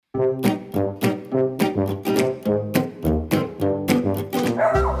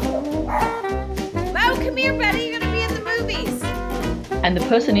And the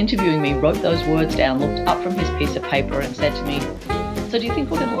person interviewing me wrote those words down, looked up from his piece of paper and said to me, "So do you think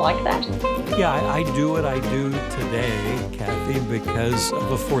we're going to like that?" Yeah, I do what I do today, Kathy, because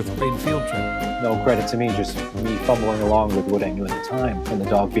of a fourth grade field trip. No credit to me, just me fumbling along with what I knew at the time, and the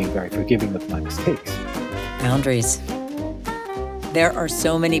dog being very forgiving of my mistakes. Boundaries. There are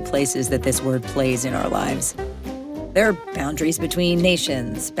so many places that this word plays in our lives. There are boundaries between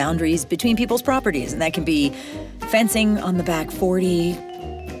nations, boundaries between people's properties, and that can be fencing on the back 40,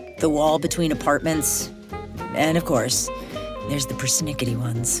 the wall between apartments, and of course, there's the persnickety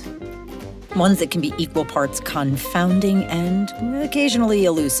ones. Ones that can be equal parts confounding and occasionally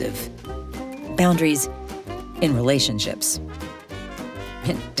elusive. Boundaries in relationships.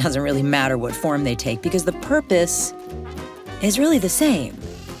 It doesn't really matter what form they take because the purpose is really the same.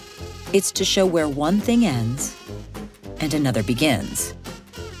 It's to show where one thing ends and another begins.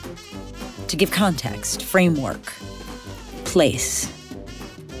 To give context, framework, place.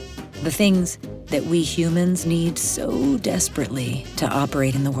 The things that we humans need so desperately to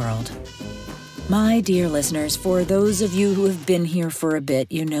operate in the world. My dear listeners, for those of you who have been here for a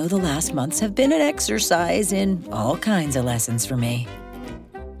bit, you know the last months have been an exercise in all kinds of lessons for me.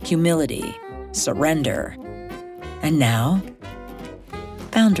 Humility, surrender, and now,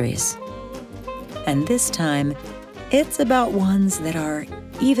 boundaries. And this time, it's about ones that are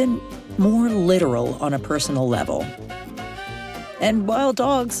even more literal on a personal level. And while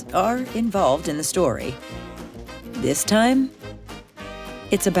dogs are involved in the story, this time,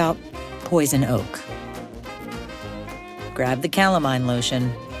 it's about poison oak. Grab the calamine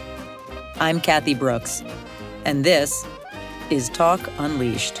lotion. I'm Kathy Brooks, and this is Talk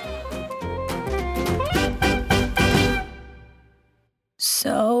Unleashed.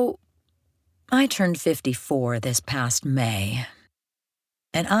 So, I turned 54 this past May,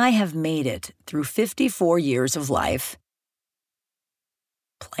 and I have made it through 54 years of life.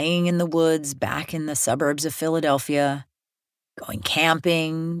 Playing in the woods back in the suburbs of Philadelphia, going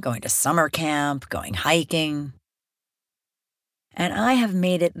camping, going to summer camp, going hiking. And I have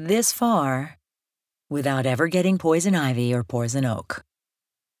made it this far without ever getting poison ivy or poison oak.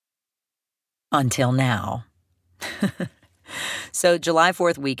 Until now. So July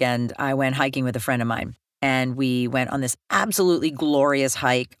 4th weekend, I went hiking with a friend of mine, and we went on this absolutely glorious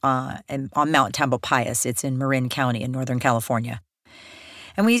hike on Mount Tamalpais. It's in Marin County in Northern California.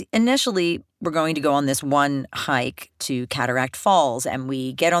 And we initially were going to go on this one hike to Cataract Falls, and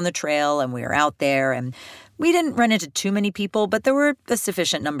we get on the trail, and we are out there, and we didn't run into too many people, but there were a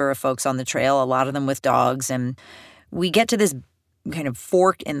sufficient number of folks on the trail, a lot of them with dogs, and we get to this kind of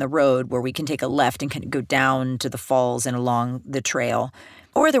fork in the road where we can take a left and kind of go down to the falls and along the trail.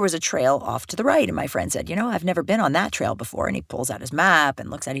 Or there was a trail off to the right, and my friend said, I've never been on that trail before, and he pulls out his map and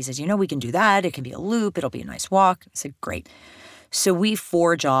looks at it, he says, we can do that, it can be a loop, it'll be a nice walk. I said, great. So we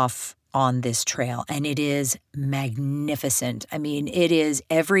forge off on this trail, and it is magnificent. I mean, it is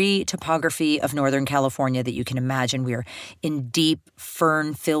every topography of Northern California that you can imagine. We're in deep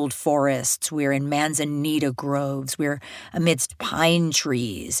fern-filled forests. We're in manzanita groves. We're amidst pine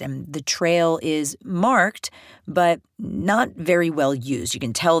trees, and the trail is marked, but not very well used. You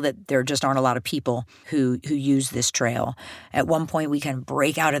can tell that there just aren't a lot of people who use this trail. At one point, we kind of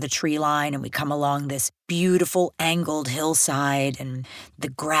break out of the tree line, and we come along this beautiful angled hillside, and the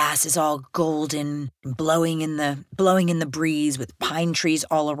grass is all golden, blowing in the breeze with pine trees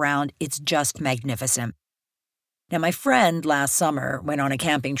all around. It's just magnificent. Now, my friend last summer went on a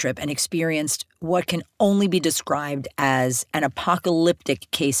camping trip and experienced what can only be described as an apocalyptic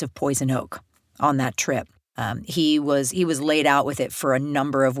case of poison oak on that trip. He was laid out with it for a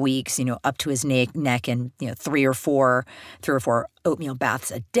number of weeks, up to his neck, and three or four oatmeal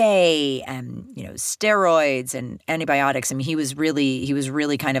baths a day, and steroids and antibiotics. I mean, he was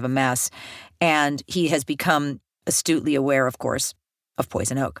really kind of a mess, and he has become astutely aware, of course, of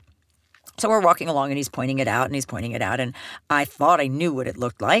poison oak. So we're walking along, and he's pointing it out, and I thought I knew what it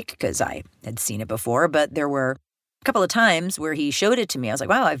looked like because I had seen it before, but there were a couple of times where he showed it to me. I was like,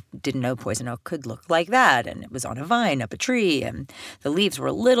 wow, I didn't know poison oak could look like that. And it was on a vine up a tree, and the leaves were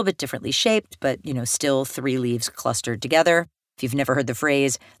a little bit differently shaped, but, still three leaves clustered together. If you've never heard the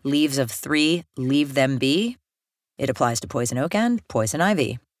phrase, leaves of three, leave them be, it applies to poison oak and poison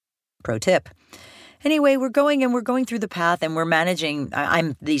ivy. Pro tip. Anyway, we're going through the path, and we're managing,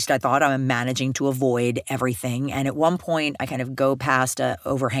 at least I thought I'm managing to avoid everything. And at one point, I kind of go past a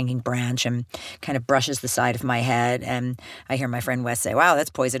overhanging branch and kind of brushes the side of my head. And I hear my friend Wes say, wow,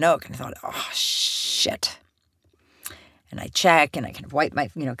 that's poison oak. And I thought, oh, shit. And I check, and I kind of wipe my,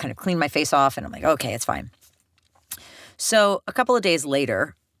 kind of clean my face off. And I'm like, okay, it's fine. So a couple of days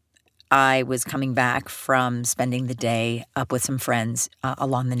later, I was coming back from spending the day up with some friends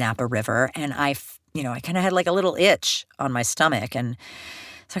along the Napa River, and I kind of had like a little itch on my stomach, and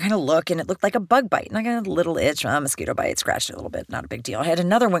so I kind of look, and it looked like a bug bite, and I got a little itch, a mosquito bite, scratched it a little bit, not a big deal. I had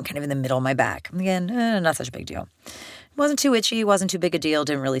another one kind of in the middle of my back. Again, not such a big deal. It wasn't too itchy, wasn't too big a deal,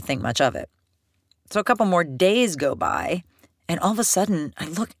 didn't really think much of it. So a couple more days go by, and all of a sudden, I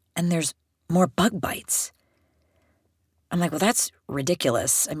look, and there's more bug bites. I'm like, well, that's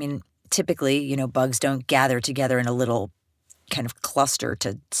ridiculous. I mean, typically, bugs don't gather together in a little kind of cluster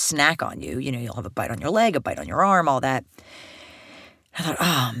to snack on you. You'll have a bite on your leg, a bite on your arm, all that. I thought,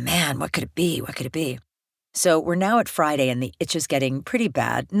 oh man, what could it be? What could it be? So we're now at Friday, and the itch is getting pretty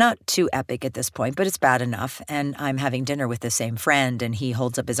bad. Not too epic at this point, but it's bad enough. And I'm having dinner with the same friend, and he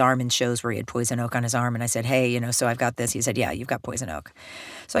holds up his arm and shows where he had poison oak on his arm. And I said, hey, so I've got this. He said, yeah, you've got poison oak.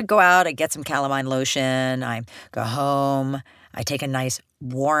 So I go out, I get some calamine lotion, I go home, I take a nice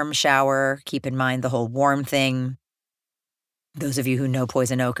warm shower. Keep in mind the whole warm thing. Those of you who know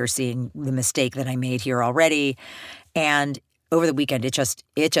poison oak are seeing the mistake that I made here already. And over the weekend, it just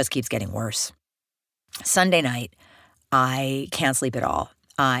keeps getting worse. Sunday night, I can't sleep at all.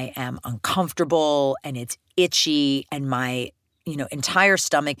 I am uncomfortable, and it's itchy, and my, entire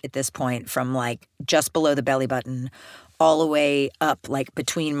stomach at this point, from like just below the belly button all the way up, like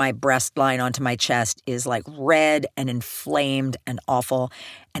between my breast line onto my chest, is like red and inflamed and awful.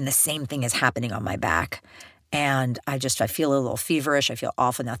 And the same thing is happening on my back. And I feel a little feverish. I feel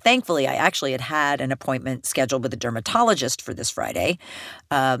awful. Now, thankfully, I actually had an appointment scheduled with a dermatologist for this Friday.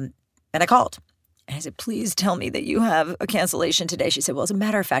 And I called. And I said, please tell me that you have a cancellation today. She said, well, as a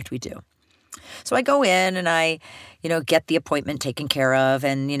matter of fact, we do. So I go in and I, get the appointment taken care of.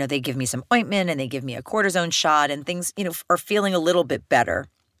 And, they give me some ointment and they give me a cortisone shot, and things, are feeling a little bit better.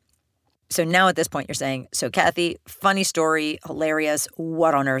 So now at this point you're saying, so Kathy, funny story, hilarious.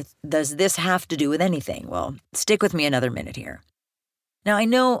 What on earth does this have to do with anything? Well, stick with me another minute here. Now, I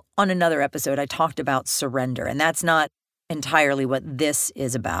know on another episode I talked about surrender, and that's not entirely what this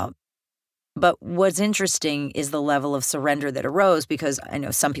is about. But what's interesting is the level of surrender that arose, because I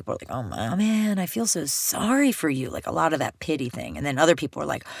know some people are like, oh man, I feel so sorry for you. Like a lot of that pity thing. And then other people are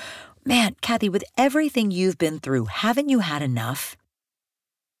like, man, Kathy, with everything you've been through, haven't you had enough?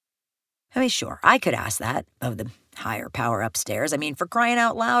 I mean, sure, I could ask that of the higher power upstairs. I mean, for crying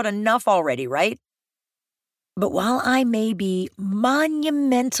out loud, enough already, right? But while I may be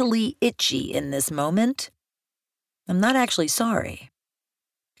monumentally itchy in this moment, I'm not actually sorry.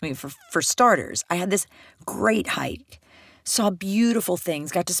 I mean, for starters, I had this great hike, saw beautiful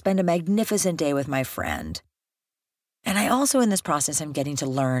things, got to spend a magnificent day with my friend. And I also, in this process, am getting to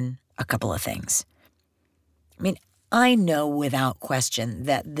learn a couple of things. I mean, I know without question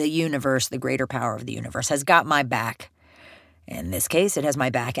that the universe, the greater power of the universe, has got my back. In this case, it has my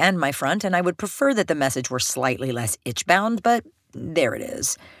back and my front, and I would prefer that the message were slightly less itch-bound, but there it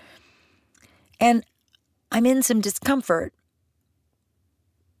is. And I'm in some discomfort.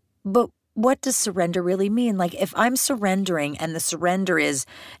 But what does surrender really mean? Like, if I'm surrendering and the surrender is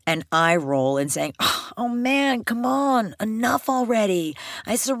an eye roll and saying, oh man, come on, enough already.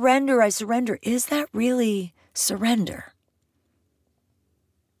 I surrender. Is that really surrender?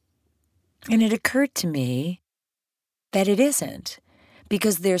 And it occurred to me that it isn't,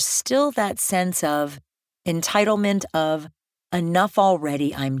 because there's still that sense of entitlement of enough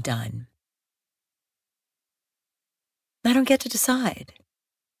already, I'm done. I don't get to decide.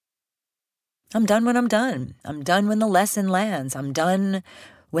 I'm done when I'm done. I'm done when the lesson lands. I'm done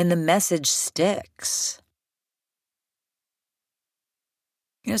when the message sticks.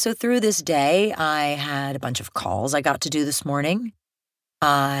 So through this day, I had a bunch of calls I got to do this morning.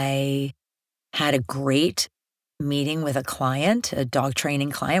 I had a great meeting with a client, a dog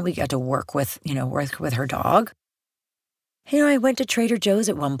training client. We got to work with her dog. I went to Trader Joe's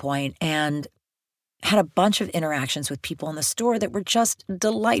at one point and had a bunch of interactions with people in the store that were just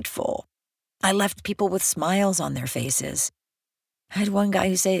delightful. I left people with smiles on their faces. I had one guy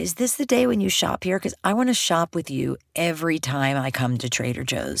who said, is this the day when you shop here? Because I want to shop with you every time I come to Trader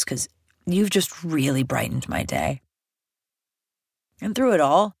Joe's, because you've just really brightened my day. And through it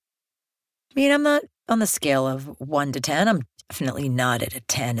all, I mean, I'm not on the scale of 1 to 10. I'm definitely not at a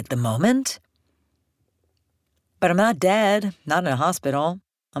 10 at the moment. But I'm not dead, not in a hospital.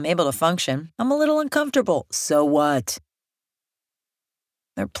 I'm able to function. I'm a little uncomfortable. So what?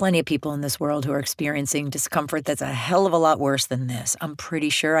 There are plenty of people in this world who are experiencing discomfort that's a hell of a lot worse than this. I'm pretty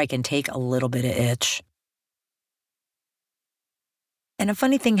sure I can take a little bit of itch. And a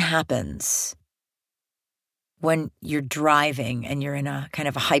funny thing happens when you're driving and you're in a kind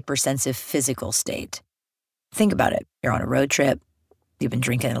of a hypersensitive physical state. Think about it. You're on a road trip. You've been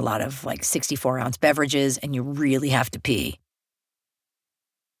drinking a lot of like 64-ounce beverages and you really have to pee.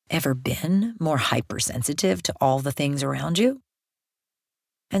 Ever been more hypersensitive to all the things around you?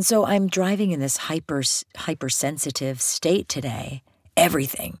 And so I'm driving in this hypersensitive state today.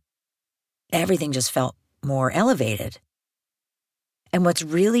 Everything just felt more elevated. And what's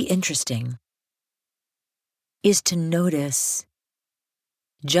really interesting is to notice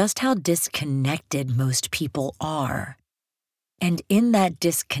just how disconnected most people are. And in that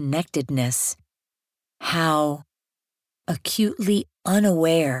disconnectedness, how acutely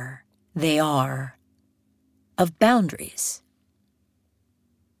unaware they are of boundaries,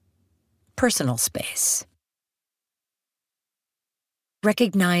 personal space.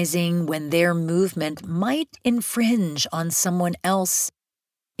 Recognizing when their movement might infringe on someone else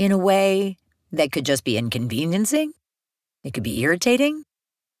in a way that could just be inconveniencing, it could be irritating,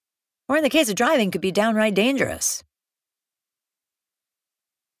 or in the case of driving, could be downright dangerous.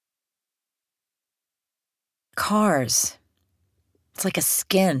 Cars, it's like a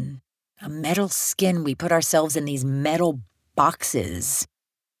skin, a metal skin. We put ourselves in these metal boxes,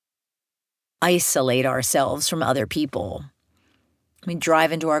 isolate ourselves from other people. We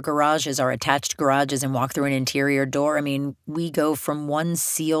drive into our garages, our attached garages, and walk through an interior door. I mean, we go from one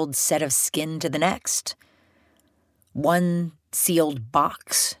sealed set of skin to the next, one sealed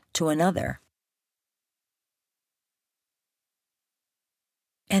box to another.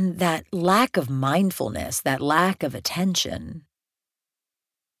 And that lack of mindfulness, that lack of attention,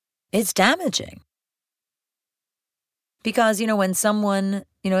 it's damaging. Because, when someone,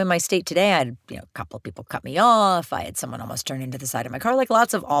 in my state today, I had, a couple of people cut me off. I had someone almost turn into the side of my car. Like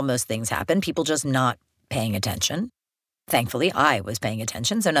lots of almost things happen. People just not paying attention. Thankfully, I was paying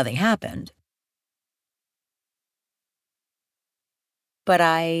attention, so nothing happened. But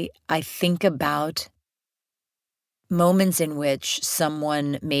I think about moments in which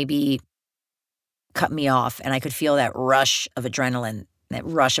someone maybe cut me off and I could feel that rush of adrenaline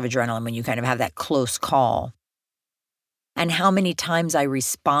when you kind of have that close call. And how many times I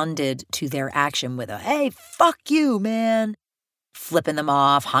responded to their action with a, hey, fuck you, man. Flipping them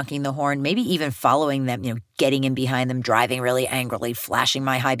off, honking the horn, maybe even following them, getting in behind them, driving really angrily, flashing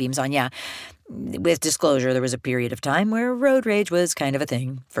my high beams on. Yeah, with disclosure, there was a period of time where road rage was kind of a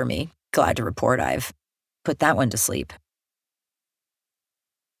thing for me. Glad to report I've put that one to sleep.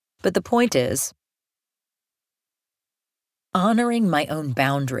 But the point is, honoring my own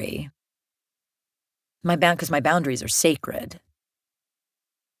boundary, because my boundaries are sacred.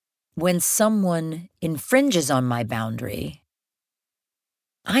 When someone infringes on my boundary,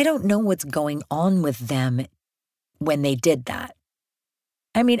 I don't know what's going on with them when they did that.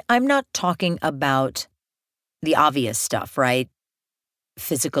 I mean, I'm not talking about the obvious stuff, right?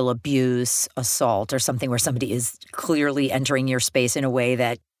 Physical abuse, assault, or something where somebody is clearly entering your space in a way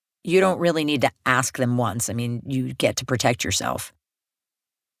that you don't really need to ask them once. I mean, you get to protect yourself.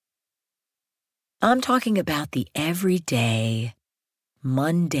 I'm talking about the everyday,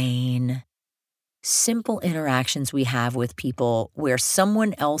 mundane, simple interactions we have with people where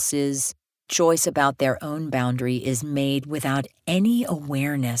someone else's choice about their own boundary is made without any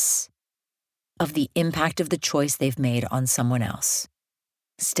awareness of the impact of the choice they've made on someone else.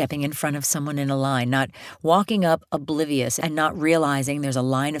 Stepping in front of someone in a line, not walking up oblivious and not realizing there's a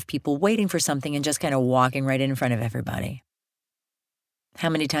line of people waiting for something and just kind of walking right in front of everybody.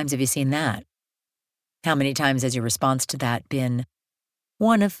 How many times have you seen that? How many times has your response to that been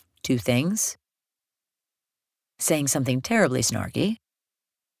one of two things? Saying something terribly snarky,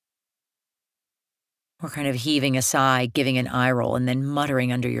 or kind of heaving a sigh, giving an eye roll, and then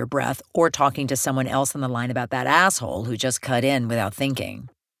muttering under your breath, or talking to someone else on the line about that asshole who just cut in without thinking.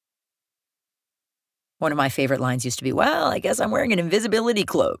 One of my favorite lines used to be, well, I guess I'm wearing an invisibility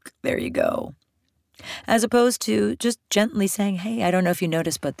cloak. There you go. As opposed to just gently saying, hey, I don't know if you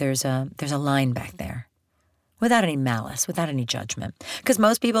noticed, but there's a line back there. Without any malice, without any judgment. Because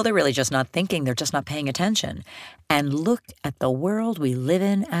most people, they're really just not thinking, they're just not paying attention. And look at the world we live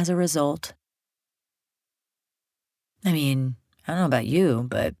in as a result. I mean, I don't know about you,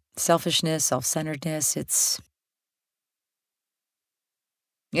 but selfishness, self-centeredness, it's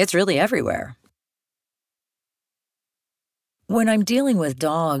really everywhere. When I'm dealing with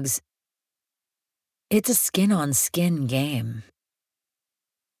dogs, it's a skin-on-skin game.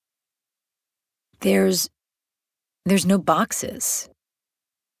 There's no boxes.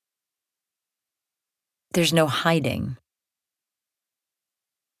 There's no hiding.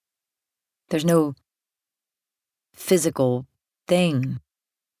 There's no physical thing.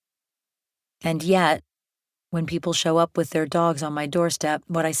 And yet, When people show up with their dogs on my doorstep,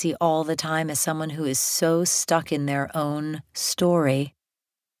 what I see all the time is someone who is so stuck in their own story,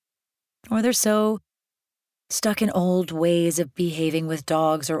 or they're so stuck in old ways of behaving with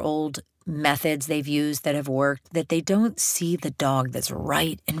dogs or old methods they've used that have worked, that they don't see the dog that's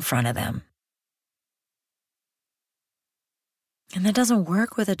right in front of them. And that doesn't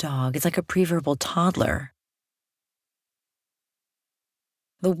work with a dog. It's like a preverbal toddler.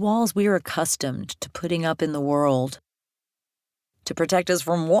 The walls we are accustomed to putting up in the world to protect us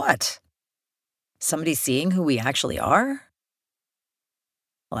from what? Somebody seeing who we actually are?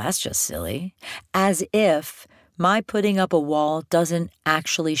 Well, that's just silly. As if my putting up a wall doesn't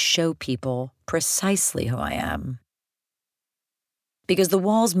actually show people precisely who I am. Because the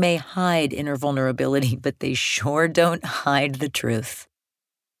walls may hide inner vulnerability, but they sure don't hide the truth.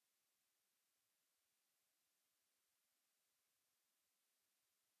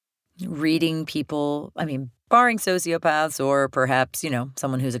 Reading people, barring sociopaths or perhaps,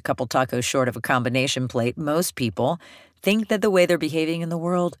 someone who's a couple tacos short of a combination plate, most people think that the way they're behaving in the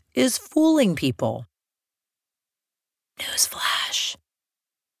world is fooling people. Newsflash.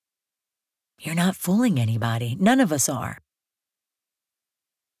 You're not fooling anybody. None of us are.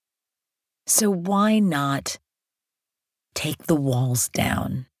 So why not take the walls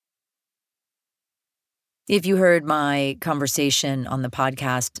down? If you heard my conversation on the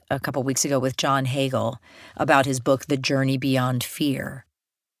podcast a couple weeks ago with John Hagel about his book, The Journey Beyond Fear,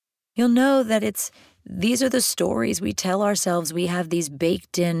 you'll know that these are the stories we tell ourselves. We have these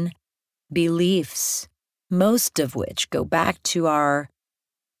baked-in beliefs, most of which go back to our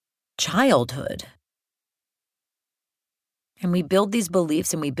childhood. And we build these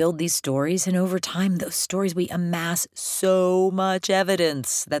beliefs and we build these stories, and over time, those stories, we amass so much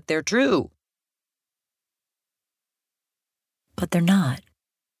evidence that they're true. But they're not.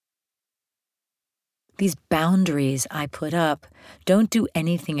 These boundaries I put up don't do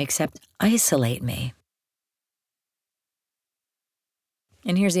anything except isolate me.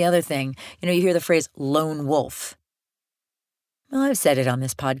 And here's the other thing. You hear the phrase lone wolf. Well, I've said it on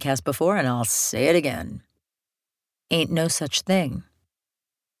this podcast before, and I'll say it again. Ain't no such thing.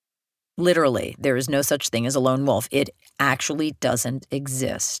 Literally, there is no such thing as a lone wolf. It actually doesn't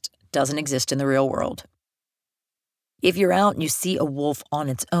exist. Doesn't exist in the real world. If you're out and you see a wolf on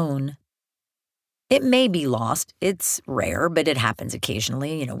its own, it may be lost. It's rare, but it happens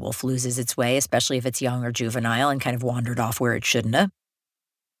occasionally. Wolf loses its way, especially if it's young or juvenile and kind of wandered off where it shouldn't have.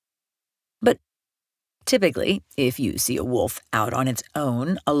 But typically, if you see a wolf out on its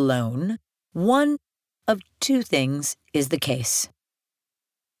own, alone, one of two things is the case.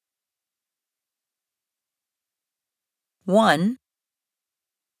 One,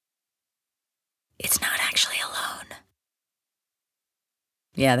 it's not actually alone.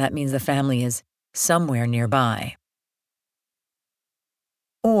 Yeah, that means the family is somewhere nearby.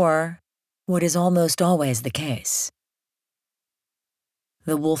 Or, what is almost always the case,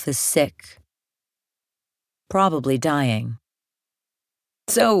 the wolf is sick, probably dying.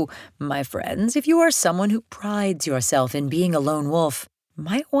 So, my friends, if you are someone who prides yourself in being a lone wolf, you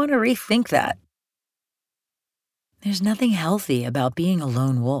might want to rethink that. There's nothing healthy about being a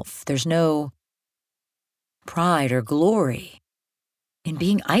lone wolf. There's no pride or glory in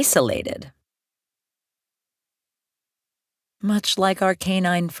being isolated. Much like our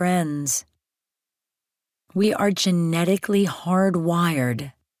canine friends, we are genetically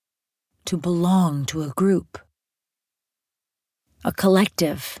hardwired to belong to a group, a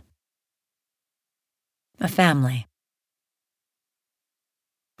collective, a family.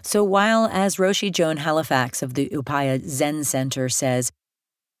 So while, as Roshi Joan Halifax of the Upaya Zen Center says,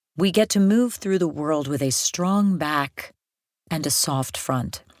 we get to move through the world with a strong back and a soft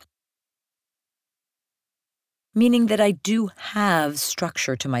front, meaning that I do have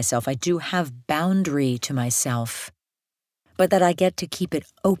structure to myself, I do have boundary to myself, but that I get to keep it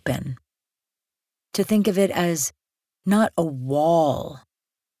open, to think of it as not a wall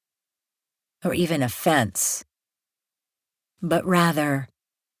or even a fence, but rather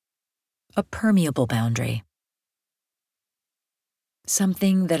a permeable boundary,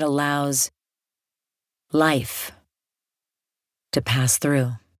 something that allows life to pass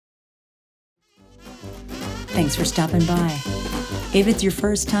through. Thanks for stopping by. If it's your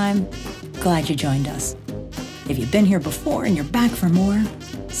first time, glad you joined us. If you've been here before and you're back for more,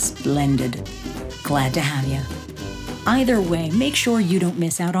 splendid. Glad to have you. Either way, make sure you don't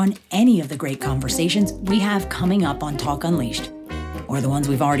miss out on any of the great conversations we have coming up on Talk Unleashed, or the ones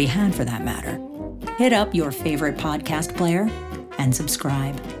we've already had for that matter. Hit up your favorite podcast player and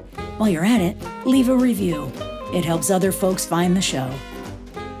subscribe. While you're at it, leave a review. It helps other folks find the show.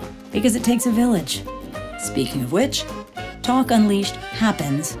 Because it takes a village. Speaking of which, Talk Unleashed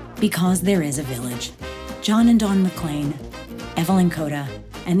happens because there is a village. John and Dawn McClain, Evelyn Coda,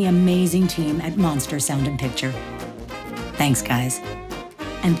 and the amazing team at Monster Sound and Picture. Thanks, guys.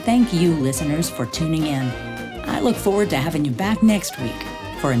 And thank you, listeners, for tuning in. I look forward to having you back next week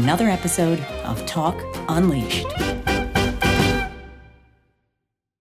for another episode of Talk Unleashed.